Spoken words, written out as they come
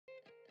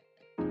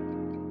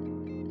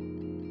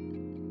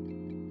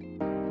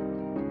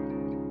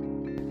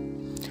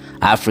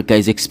Africa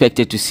is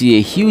expected to see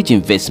a huge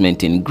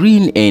investment in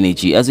green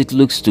energy as it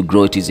looks to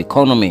grow its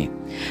economy.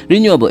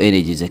 Renewable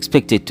energy is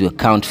expected to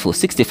account for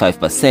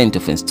 65%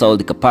 of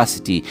installed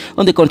capacity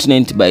on the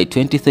continent by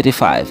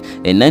 2035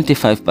 and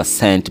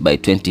 95% by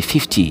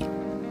 2050.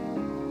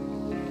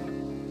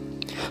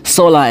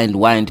 Solar and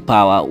wind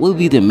power will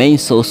be the main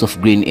source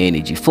of green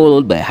energy,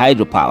 followed by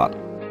hydropower.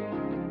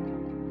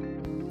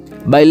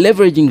 By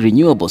leveraging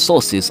renewable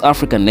sources,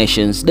 African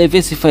nations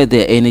diversify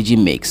their energy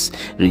mix,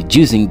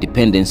 reducing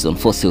dependence on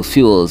fossil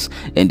fuels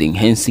and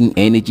enhancing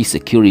energy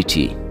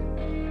security.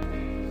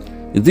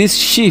 This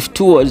shift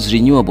towards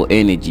renewable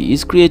energy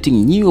is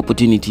creating new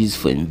opportunities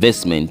for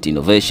investment,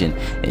 innovation,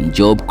 and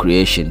job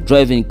creation,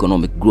 driving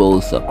economic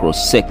growth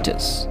across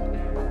sectors.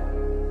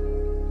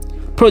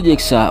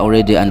 Projects are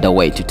already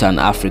underway to turn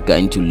Africa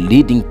into a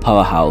leading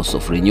powerhouse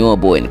of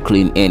renewable and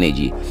clean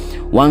energy.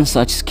 One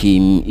such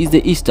scheme is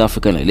the East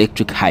African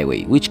Electric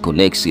Highway, which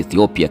connects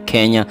Ethiopia,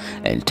 Kenya,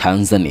 and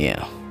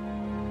Tanzania.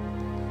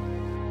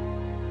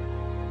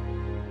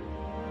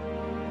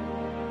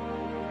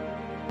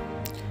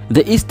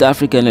 The East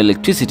African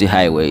Electricity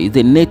Highway is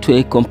a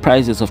network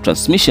comprises of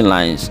transmission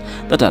lines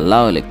that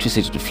allow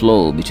electricity to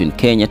flow between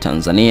Kenya,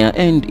 Tanzania,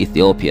 and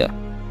Ethiopia.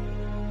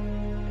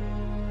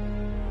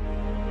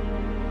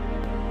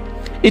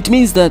 It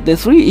means that the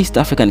three East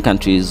African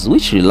countries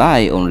which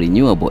rely on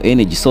renewable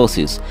energy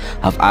sources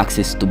have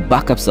access to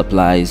backup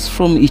supplies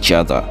from each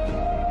other.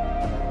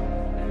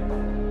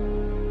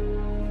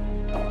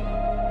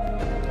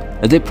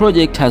 The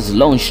project has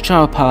launched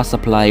trial power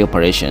supply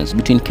operations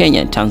between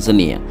Kenya and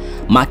Tanzania,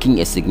 marking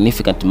a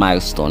significant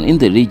milestone in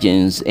the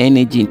region's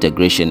energy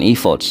integration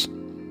efforts.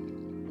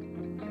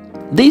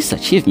 This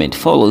achievement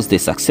follows the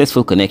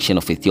successful connection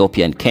of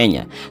Ethiopia and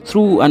Kenya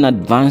through an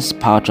advanced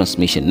power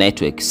transmission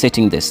network,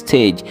 setting the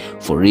stage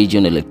for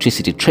regional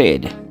electricity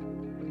trade.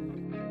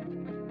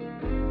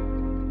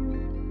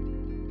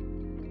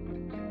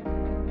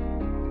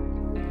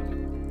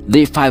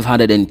 The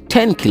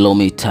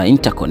 510-kilometer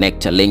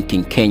interconnector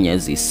linking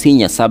Kenya's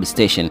Isinya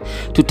substation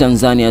to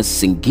Tanzania's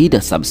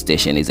Singida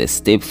substation is a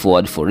step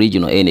forward for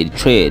regional energy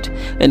trade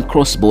and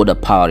cross-border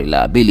power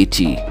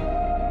reliability.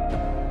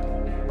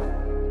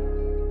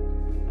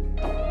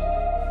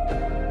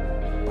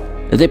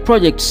 The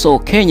project saw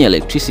Kenya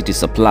Electricity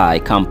Supply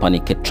Company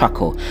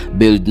KETRACO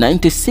build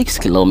 96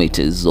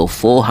 kilometers of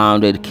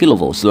 400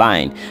 kilovolts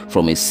line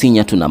from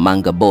Isinya to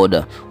Namanga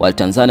border, while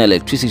Tanzania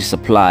Electricity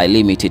Supply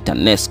Limited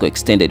TANESCO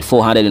extended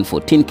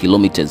 414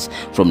 kilometers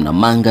from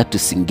Namanga to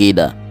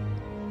Singida.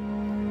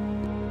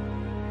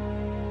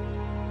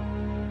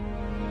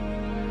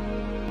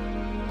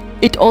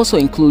 It also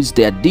includes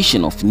the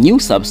addition of new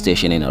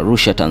substation in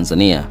Arusha,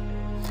 Tanzania.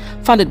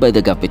 Funded by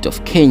the government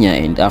of Kenya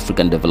and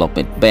African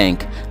Development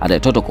Bank at a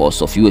total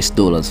cost of US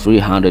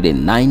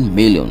 $309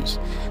 million.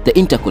 The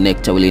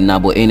interconnector will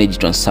enable energy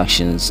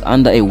transactions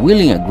under a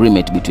willing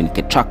agreement between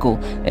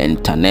KETRACO and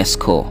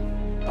TANESCO.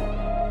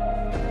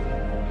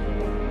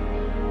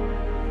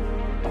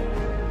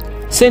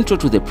 Central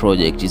to the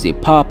project is a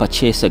power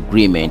purchase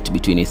agreement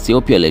between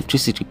Ethiopia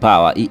Electricity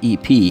Power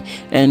 (EEP)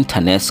 and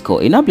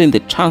TANESCO, enabling the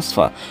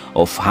transfer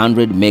of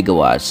 100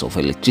 megawatts of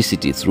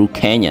electricity through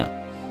Kenya.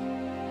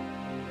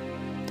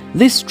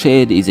 This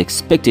trade is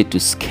expected to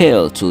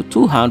scale to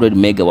 200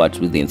 megawatts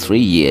within 3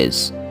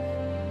 years.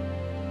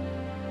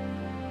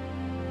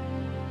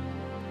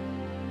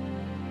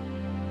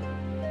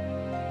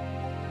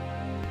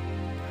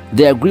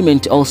 The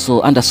agreement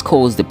also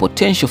underscores the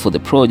potential for the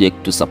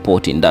project to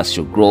support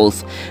industrial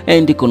growth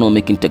and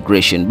economic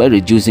integration by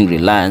reducing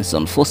reliance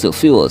on fossil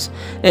fuels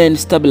and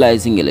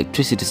stabilizing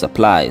electricity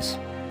supplies.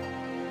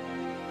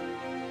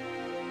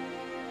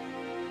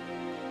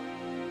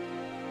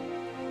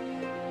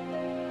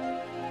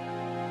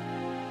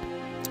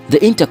 The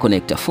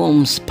interconnector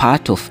forms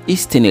part of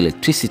Eastern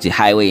Electricity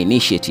Highway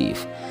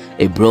Initiative,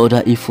 a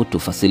broader effort to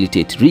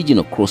facilitate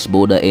regional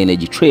cross-border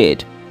energy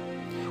trade.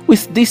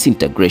 With this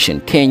integration,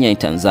 Kenya and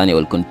Tanzania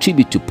will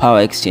contribute to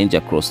power exchange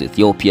across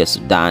Ethiopia,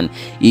 Sudan,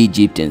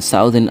 Egypt, and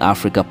Southern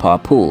Africa power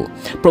pool,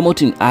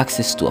 promoting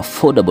access to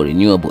affordable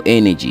renewable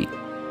energy.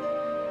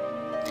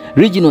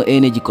 Regional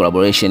energy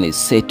collaboration is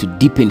set to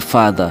deepen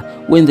further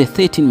when the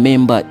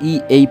 13-member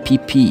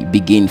EAPP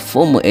begin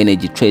formal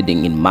energy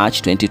trading in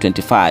March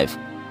 2025.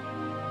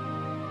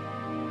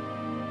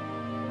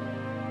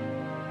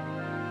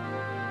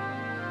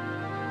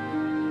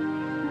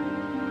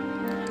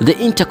 The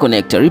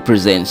interconnector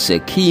represents a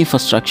key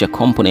infrastructure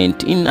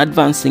component in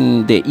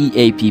advancing the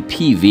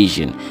EAPP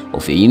vision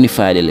of a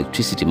unified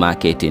electricity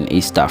market in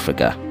East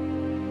Africa.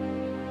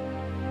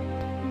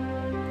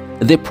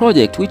 The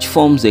project, which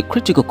forms a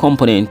critical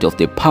component of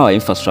the power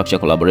infrastructure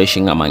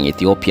collaboration among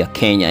Ethiopia,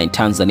 Kenya, and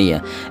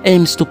Tanzania,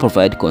 aims to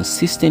provide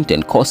consistent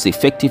and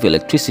cost-effective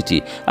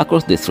electricity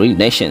across the three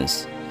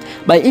nations.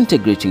 By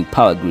integrating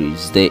power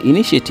grids, the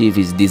initiative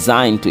is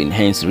designed to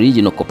enhance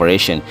regional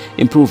cooperation,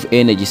 improve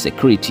energy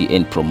security,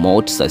 and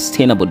promote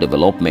sustainable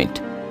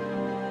development.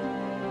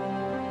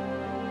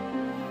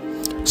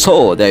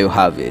 So there you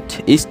have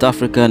it, East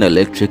African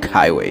Electric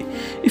Highway.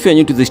 If you're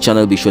new to this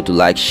channel, be sure to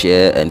like,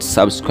 share and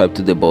subscribe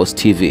to The Boss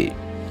TV.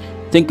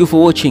 Thank you for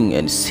watching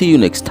and see you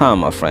next time,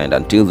 my friend.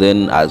 Until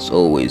then, as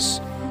always,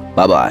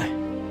 bye bye.